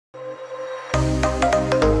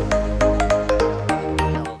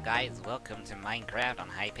welcome to Minecraft on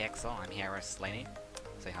Hypixel. I'm here with Slaney.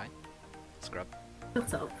 Say hi. Scrub.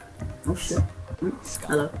 What's up? Oh shit. Scum.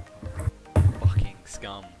 Hello. Fucking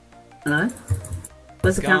scum. Hello?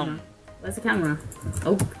 Where's the Scum. camera? Where's the camera?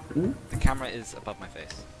 Oh. Ooh. The camera is above my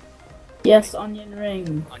face. Yes, onion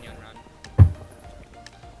ring. Onion run.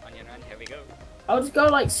 Onion run, here we go. I'll just go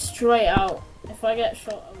like straight out. If I get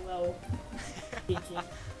shot, I will. GG.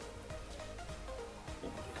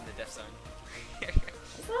 In the death zone.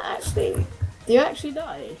 Is that actually... Do you actually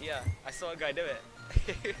die? Yeah, I saw a guy do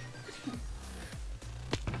it.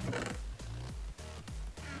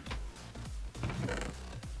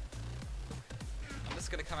 I'm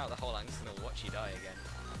just gonna come out the hole, I'm just gonna watch you die again.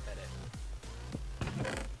 I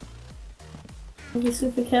bet it. Be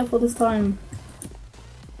super careful this time.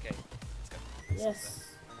 Okay, let's go. Yes.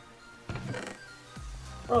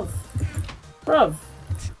 Bruv. Bruv.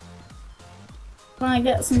 Can I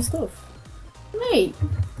get some stuff? Mate,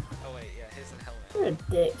 Oh wait, yeah, here's a helmet. you're a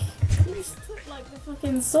dick. You just took like the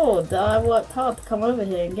fucking sword that I worked hard to come over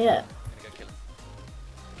here and get. I'm gonna go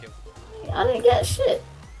kill him. Kill. I didn't get shit.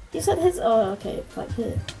 You said his. Oh, okay, it's like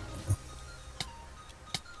here.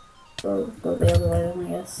 Go the other way then, I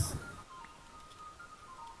guess.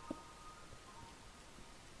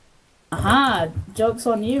 Aha! Joke's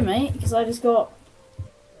on you, mate, because I just got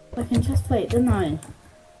fucking chest plate, didn't I?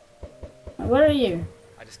 Where are you?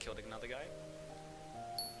 I just killed another guy.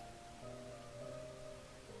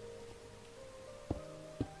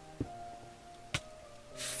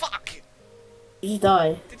 Fuck! Did you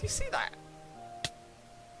die? Did you see that?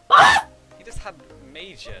 Ah! He just had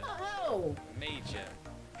major, Oh, major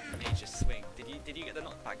swing. Did you get the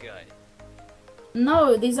knockback guy?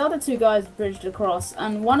 no, these other two guys bridged across,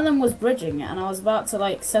 and one of them was bridging, and I was about to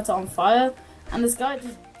like set it on fire, and this guy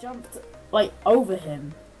just jumped like over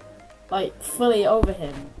him, like fully over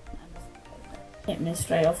him, and hit me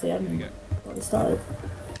straight off the There end. you go. What it started.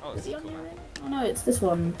 Oh, Is this he is on cool, your man. ring? Oh no, it's this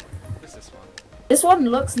one. What's this one? This one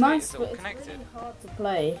looks Wait, nice, is it but all it's connected? really hard to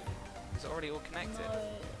play. Is it already all connected? No,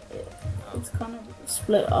 Oh. it's kind of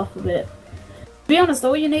split up a bit. To be honest,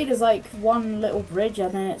 all you need is like one little bridge,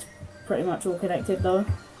 and then it's pretty much all connected though.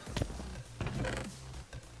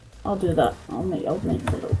 I'll do that. I'll make the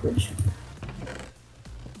little bridge.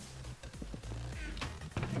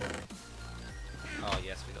 Oh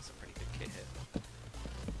yes, we got some pretty good kit here.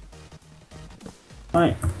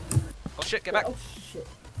 Right. Oh shit, get back! Oh shit!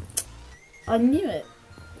 I knew it.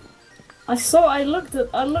 I looked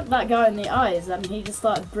that guy in the eyes, and he just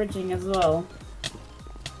started bridging as well.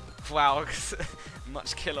 Wow,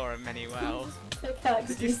 much kill aura, many wow. Pickaxe.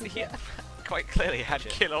 Did you see it? Quite clearly had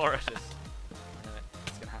kill aura. I know it.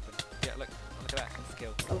 It's gonna happen. Yeah, look at that. I can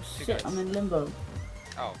skill. Oh Two shit! guys. I'm in limbo.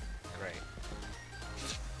 Oh, great.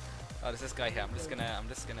 Oh, there's this guy here. I'm just gonna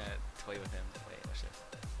toy with him. Wait, watch this.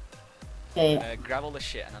 Okay. Grab all the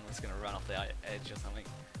shit and I'm just gonna run off the edge or something.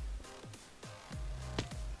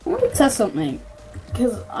 I want to test something,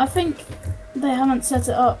 because I think they haven't set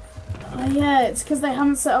it up. Yeah, it's because they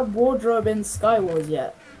haven't set up wardrobe in Skywars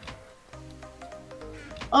yet.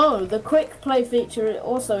 Oh, the quick play feature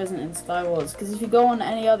also isn't in Skywars, because if you go on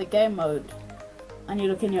any other game mode and you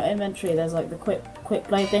look in your inventory, there's like the quick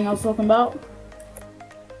play thing I was talking about.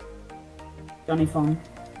 Johnny Fong.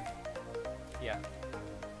 Yeah.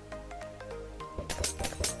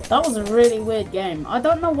 That was a really weird game. I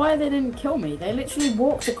don't know why they didn't kill me. They literally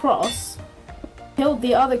walked across, killed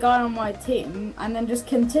the other guy on my team, and then just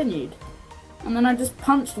continued. And then I just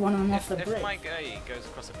punched one of them off the bridge. If my guy goes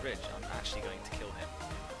across a bridge, I'm actually going to kill him.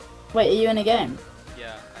 Wait, are you in a game?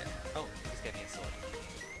 Yeah. Oh, he's getting his sword.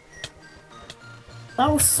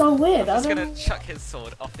 That was so weird. I'm just I gonna chuck his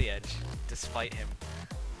sword off the edge, despite him.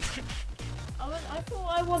 I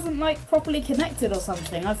thought I wasn't like properly connected or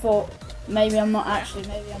something. I thought maybe I'm not actually.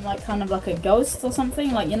 Maybe I'm like kind of like a ghost or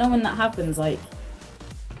something. Like, you know when that happens, like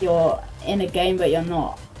you're in a game but you're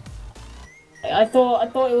not. I thought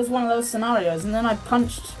it was one of those scenarios, and then I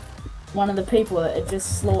punched one of the people that had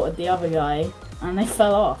just slaughtered the other guy, and they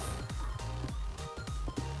fell off.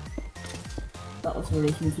 That was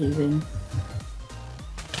really confusing.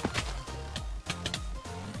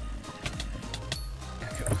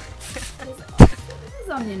 This is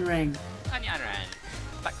onion ring. Onion ring.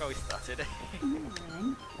 Back where we started. Onion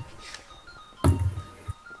ring.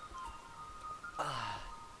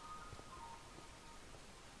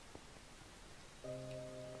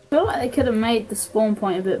 I feel like they could have made the spawn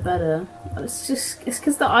point a bit better. It's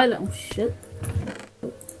because the island. Oh shit!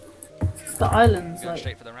 It's the island's Going like.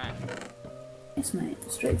 straight for the rank. Yes, mate.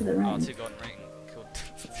 Straight to the Oh, ring. 2 golden ring. Cool.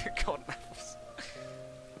 2 golden apples.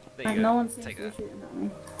 There you And go. no one seems Take to be that. shooting at me.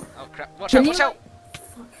 Oh crap! Watch Can out! you, Watch out!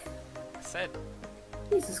 Fuck. I said.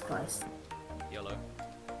 Jesus Christ. YOLO.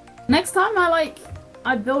 Next time I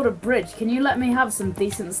build a bridge, can you let me have some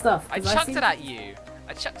decent stuff? I chucked it at you.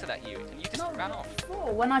 I chucked it at you, and you just ran off.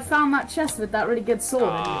 Before, when I found that chest with that really good sword,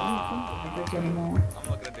 I didn't think of the bridge anymore. I'm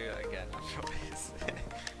not gonna do it again. I promise.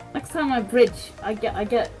 Next time I bridge, I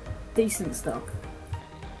get decent stuff.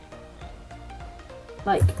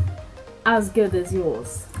 Like, as good as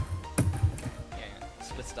yours. Yeah,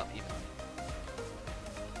 split it up even.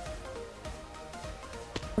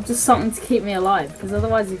 Or just something to keep me alive, because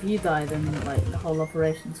otherwise if you die, then like the whole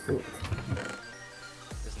operation's fucked.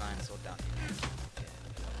 There's 9 sword down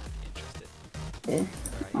here. Yeah,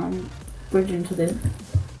 I'm bridging to the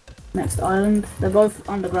next island. They're both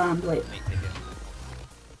underground. Wait. Mate, take it.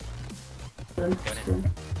 Going in.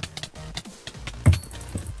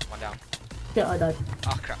 One down. Shit, I died.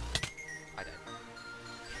 Oh crap. I died.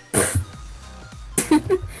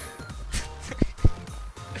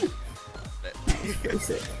 Pretty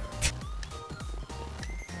sick.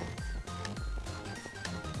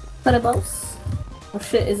 Better boss. Oh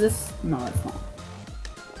shit, is this? No, it's not.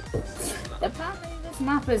 Apparently this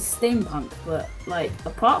map is steampunk, but like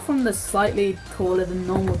apart from the slightly taller than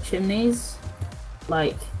normal chimneys,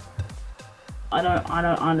 like I don't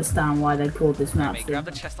understand why they called this map. Mate, grab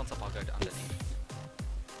the chest on top, I'll go underneath.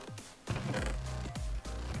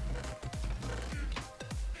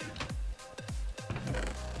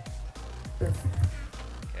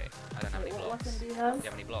 Okay, I don't have any blocks. What do you Do have? you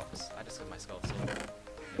have any blocks? I just have my skull sword.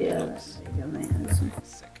 Yeah, Blocks. there you go, mate. That's some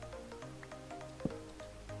Sick.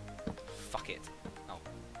 Fuck it. Oh.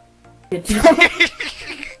 good job.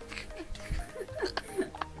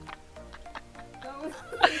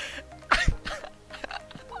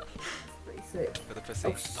 Pretty sick. For the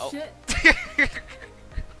pussy. Oh shit.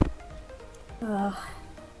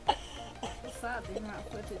 What's that? The amount of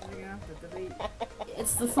footage we're gonna have to delete.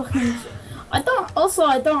 It's the fucking. I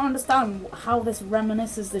don't understand how this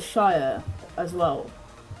reminisces the Shire as well.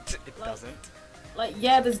 It doesn't. Like,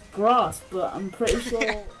 yeah, there's grass, but I'm pretty sure.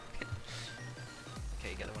 Okay,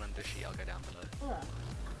 get the one under the sheet, I'll go down below.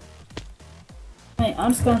 Mate,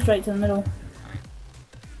 I'm just going straight to the middle. Alright.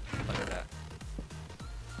 Look at that.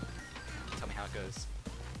 Tell me how it goes.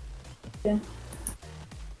 Yeah.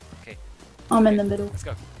 Okay. I'm in the middle. Let's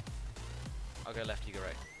go. I'll go left, you go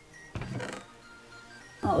right.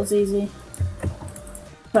 That was easy.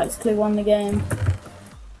 Practically won the game.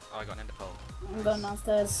 Oh, I got an ender pearl. I'm going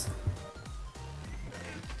downstairs.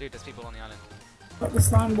 Dude, there's people on the island. Got the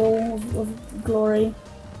slime ball of glory.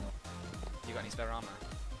 You got any spare armor?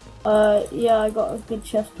 Yeah, I got a good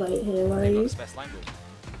chest plate here. Where are You got you? a spare slime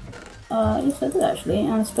ball? Yes, I did actually,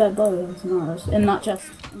 and a spare bow and some arrows. In that chest.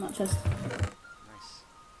 In that chest.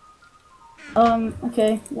 Nice.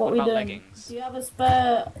 Okay, what we about doing? leggings? Do you have a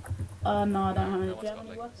spare? No, I don't have any. No Do you one's have got any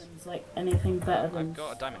leggings. weapons? Like anything better than? I've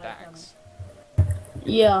got a diamond axe.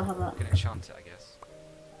 Yeah, I have that. I can enchant it, I guess.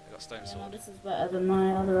 I got a stone Yeah, sword. this is better than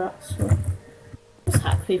my other axe. So just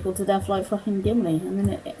hack people to death like fucking Gimli. I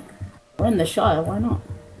mean, we're in the Shire. Why not?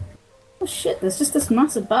 Oh shit! There's just this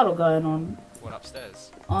massive battle going on. What,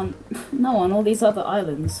 upstairs? On all these other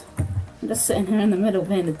islands. I'm just sitting here in the middle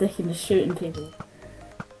being a dick and just shooting people.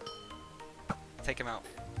 Take him out.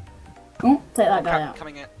 Oh, take that guy Crap, out.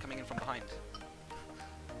 coming in from behind.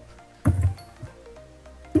 I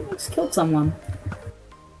just killed someone.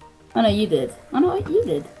 Oh no, you did. Oh no, you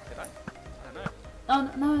did. Did I? I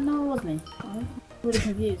don't know. Oh no, it was me. I'm really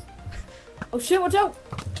confused. Oh shit! Watch out!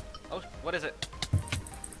 Oh, what is it?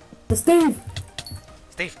 The Steve!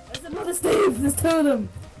 Steve! There's another Steve! There's two of them!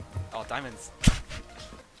 Oh, diamonds.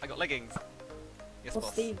 I got leggings. Yes, Well,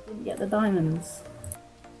 boss. Steve didn't get the diamonds.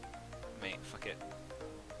 Mate, fuck it.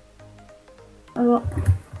 Oh,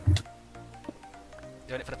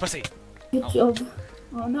 Doing it for the pussy. good job.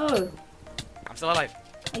 Oh no! I'm still alive.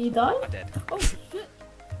 Are you died? I'm dead. Oh shit!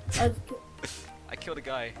 I, I killed a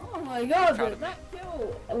guy. oh my god, Proud of that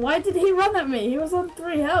kill! Why did he run at me? He was on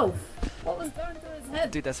 3 health. What was going through his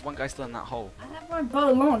head? Dude, there's one guy still in that hole. I had my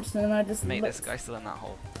bow launched and I just. Mate, looked. there's a guy still in that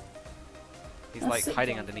hole. He's That's like sick,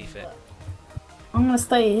 hiding Jonathan, underneath it. but I'm gonna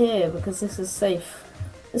stay here because this is safe.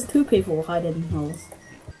 There's 2 people hiding in holes.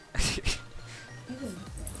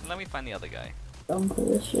 Let me find the other guy. Don't call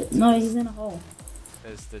this shit. No, he's in a hole.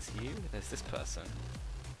 There's you, there's this person,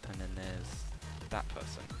 and then there's that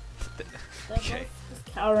person. They're Okay. both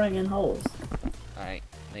just cowering in holes. Alright,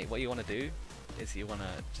 mate, what you want to do is you want to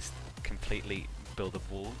just completely build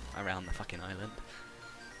a wall around the fucking island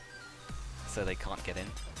so they can't get in.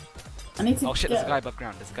 I need to. Oh shit, get there's a guy above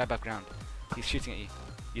ground. There's a guy above ground. He's shooting at you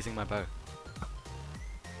using my bow.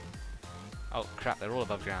 Oh crap, they're all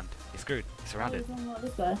above ground. He's screwed. He's surrounded. Oh,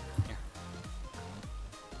 this guy.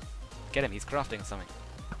 Get him, he's crafting something.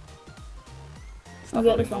 Stop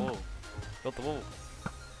get building this the one. wall. Build the wall.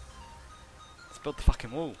 Let's build the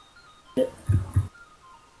fucking wall. Shit.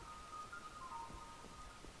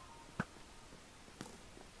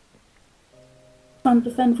 Trying to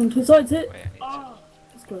defend from two sides here. Wait, I need to- Oh,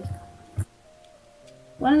 that's close.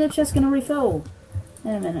 When are the chests gonna refill?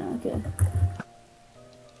 In a minute, okay.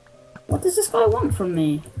 What does this guy want from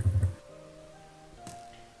me?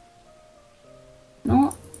 You know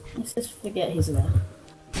what? Let's just forget he's there.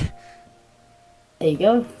 There you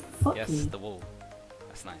go. Fuck Yes, you. the wall.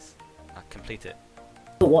 That's nice. Complete it.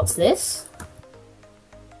 But what's this?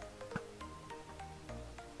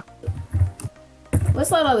 Where's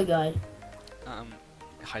that other guy?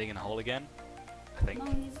 Hiding in a hole again, I think.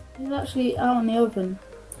 No, he's actually out in the open.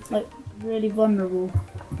 Like, really vulnerable.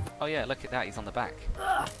 Oh yeah, look at that, he's on the back.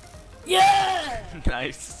 Yeah!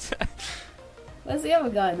 Nice. Where's the other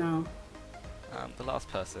guy now? The last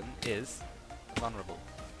person is vulnerable.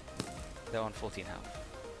 They're on 14 health.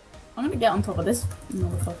 I'm gonna get on top of this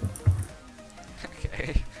motherfucker.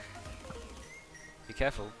 Okay. Be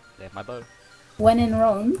careful, they have my bow. When in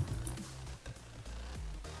Rome.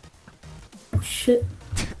 Oh shit.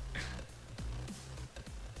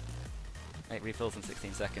 Mate, refills in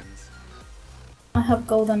 16 seconds. I have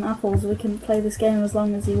golden apples, we can play this game as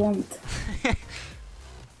long as you want.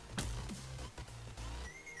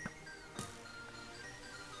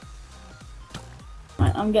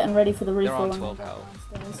 Right, I'm getting ready for the They're refill. on I'm 12 gonna go health.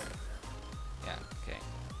 downstairs. Yeah,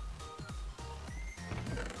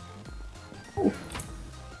 okay. Ooh.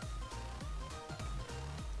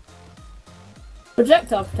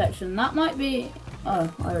 Projectile protection, that might be...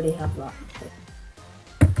 Oh, I already have that.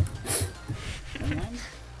 Never mind.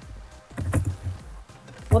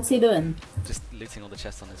 What's he doing? Just looting all the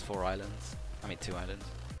chests on his 4 islands. I mean 2 islands.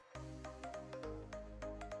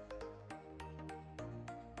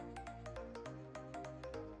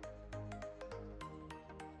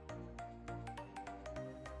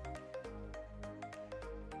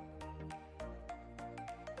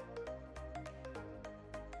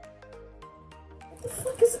 What the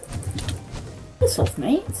fuck is it? Piss off,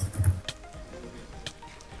 mate.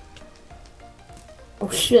 Oh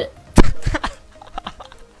shit.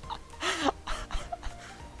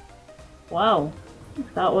 Wow,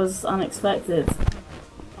 that was unexpected.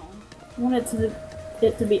 I wanted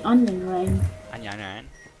it to be onion rain. Onion.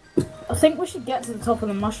 I think we should get to the top of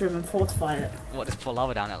the mushroom and fortify it. What, just pour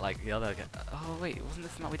lava down it like the other Oh wait, wasn't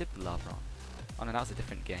this the map we did the lava on? Oh no, that was a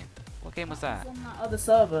different game. What game was that? It was on that other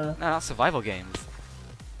server. No, that's survival games.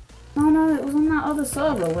 No, it was on that other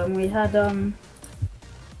server when we had Oh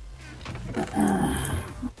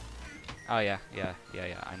yeah,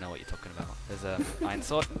 I know what you're talking about. There's a iron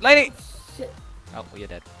sword. Lady! Shit. Oh, well, you're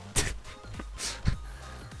dead.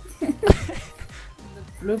 The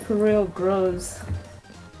blooper reel grows.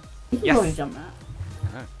 You can Yes. probably jump that.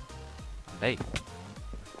 I know. I'm late.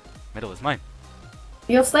 Middle is mine.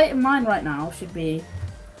 Your state of mind right now should be...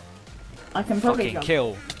 I can probably Fucking jump.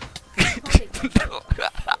 kill.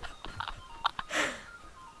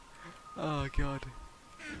 Oh god.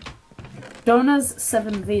 Jonas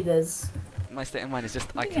 7 Vidas. My state of mind is just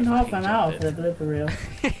I Taking can half fucking an hour jump for it. the blooper reel.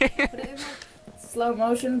 Put it in like slow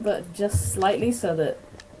motion, but just slightly so that...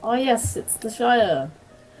 Oh yes, it's the Shire.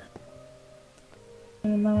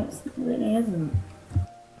 Even though it really isn't.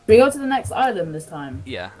 We go to the next island this time.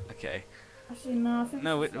 Yeah, okay. Actually, no, I think...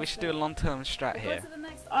 No, we should do a long-term strat We'll here. go to the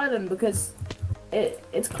next island because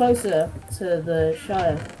it's closer to the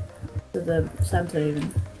Shire. To the centre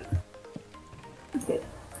even. Okay,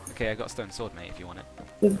 Okay, I got a stone sword, mate, if you want it.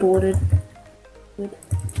 we're boarded. Good.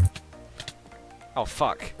 Oh,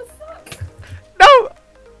 fuck. What the fuck? No!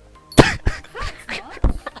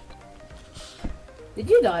 Did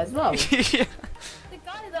you die as well? Yeah. The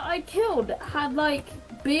guy that I killed had like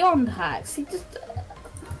beyond hacks. He just.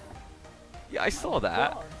 Yeah, I saw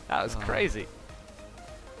that. God. That was crazy.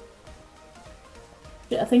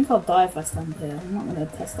 Shit, I think I'll die if I stand here. I'm not gonna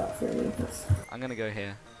test that theory. Because... I'm gonna go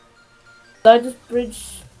here. Did I just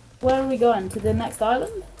bridge? Where are we going? To the next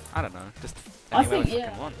island? I don't know, just I anywhere think we yeah.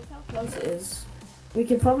 fucking want. Look how close it is. We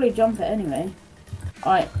could probably jump it anyway.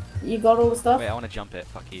 Alright, you got all the stuff? Wait, I want to jump it,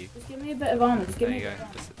 fuck you. Just give me a bit of armor. Just give There me you a go, bit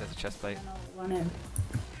of armor. there's a chest plate. And I'll run in.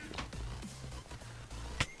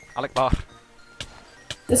 Alec Bar.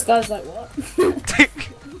 This guy's like, what?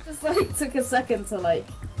 He just like took a second to like.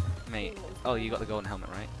 Mate, oh, you got the golden helmet,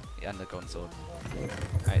 right? Yeah, and the golden sword.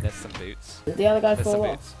 Alright, there's some boots. Did the other guy There's fall some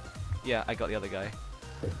off? boots. Yeah, I got the other guy.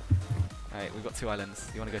 Alright, we've got 2 islands.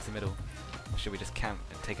 You want to go to the middle? Or should we just camp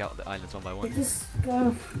and take out the islands one by We one? just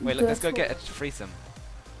go. Wait, do look, a let's go tour. get a threesome.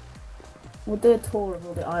 We'll do a tour of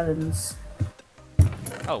all the islands.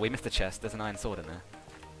 Oh, we missed a chest. There's an iron sword in there.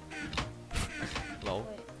 Lol.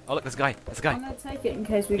 Wait. Oh look, there's a guy. There's a guy. I'm gonna take it in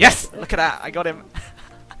case we. Yes! Get Look at that! I got him!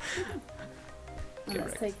 Get Let's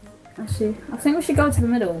wrecked. take it. Actually, I think we should go to the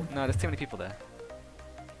middle. No, there's too many people there.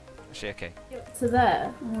 Actually, okay. To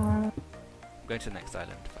there. I'm going to the next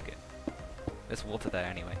island. Fuck it. There's water there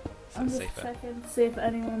anyway, so I'm it's just safer. checking to see if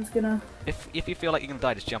anyone's gonna. If you feel like you're gonna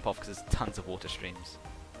die, just jump off because there's tons of water streams.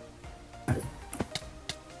 And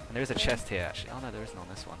there is a chest here actually. Oh no, there isn't on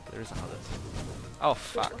this one. But there is on others. Oh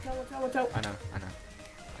fuck! Watch out! Watch out! Watch out! I know.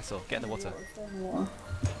 I saw. Get in the water. Stay in the water.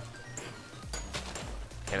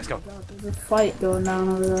 Okay, let's go. Oh God, there's a fight going down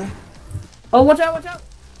over there. Oh, watch out! Watch out!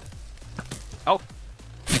 Oh!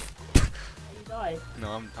 You died.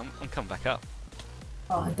 No, I'm coming back up.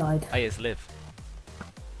 Oh, I died. I is live.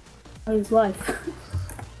 Oh, his life.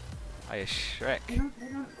 I is Shrek.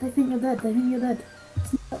 They think you're dead. They think you're dead.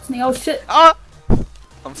 That's me. Oh shit! Ah!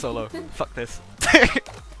 I'm solo. Fuck this.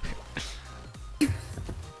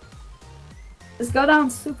 Just go down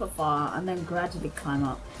super far and then gradually climb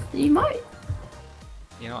up. You might.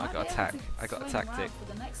 You know, I got a tack. I got a tactic.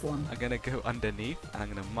 For the next one. I'm gonna go underneath and I'm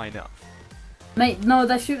gonna mine up. Mate, no,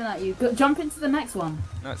 they're shooting at you. Go, jump into the next one.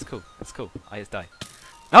 No, it's cool. It's cool. I just die.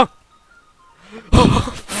 No!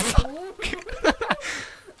 Oh, fuck!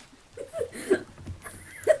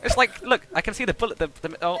 It's like, look, I can see the bullet.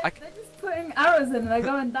 Oh, They're just putting arrows in and they're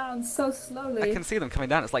going down so slowly. I can see them coming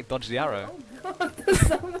down. It's like dodge the arrow. Oh god, there's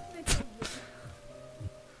so many.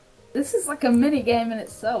 This is like a mini game in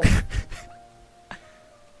itself.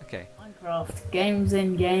 Okay. Minecraft, games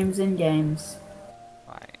in games in games.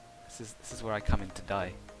 Right. This is where I come in to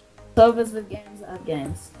die. Servers with games that have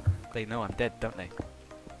games. They know I'm dead, don't they?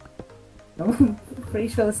 I'm pretty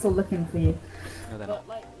sure they're still looking for you. No, they're But not.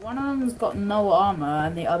 like, one of them's got no armor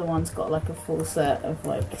and the other one's got like a full set of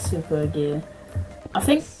like super gear. I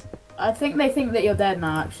think they think that you're dead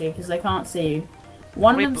now actually because they can't see you.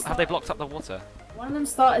 Have they blocked up the water? One of them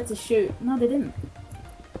started to shoot. No, they didn't.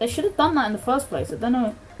 They should have done that in the first place. I don't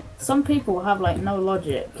know. Some people have like no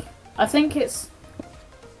logic. I think it's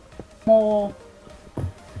more.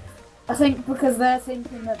 I think because they're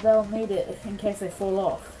thinking that they'll need it in case they fall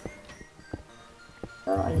off.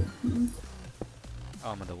 Alright. Oh,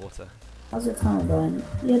 I'm underwater. How's your tunnel going?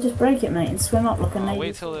 Yeah, just break it, mate, and swim up like a Oh, native.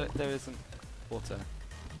 wait till there isn't water.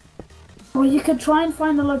 Well, you could try and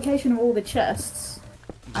find the location of all the chests.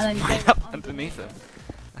 Just And then mine go up underneath them.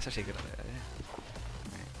 That's actually a good idea.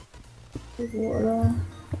 There's water there.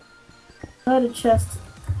 Heard a chest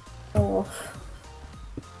go off.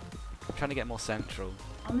 I'm trying to get more central.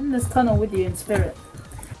 I'm in this tunnel with you in spirit.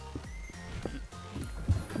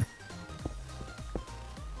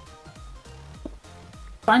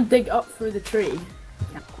 Try and dig up through the tree.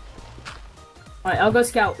 Yeah. Alright, I'll go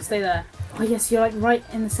scout. Stay there. Oh yes, you're like right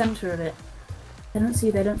in the center of it. They don't see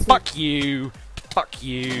you, they don't see you. Fuck you! Fuck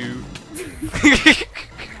you!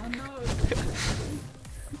 Oh no!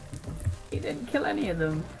 You didn't kill any of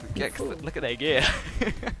them. Look at their gear.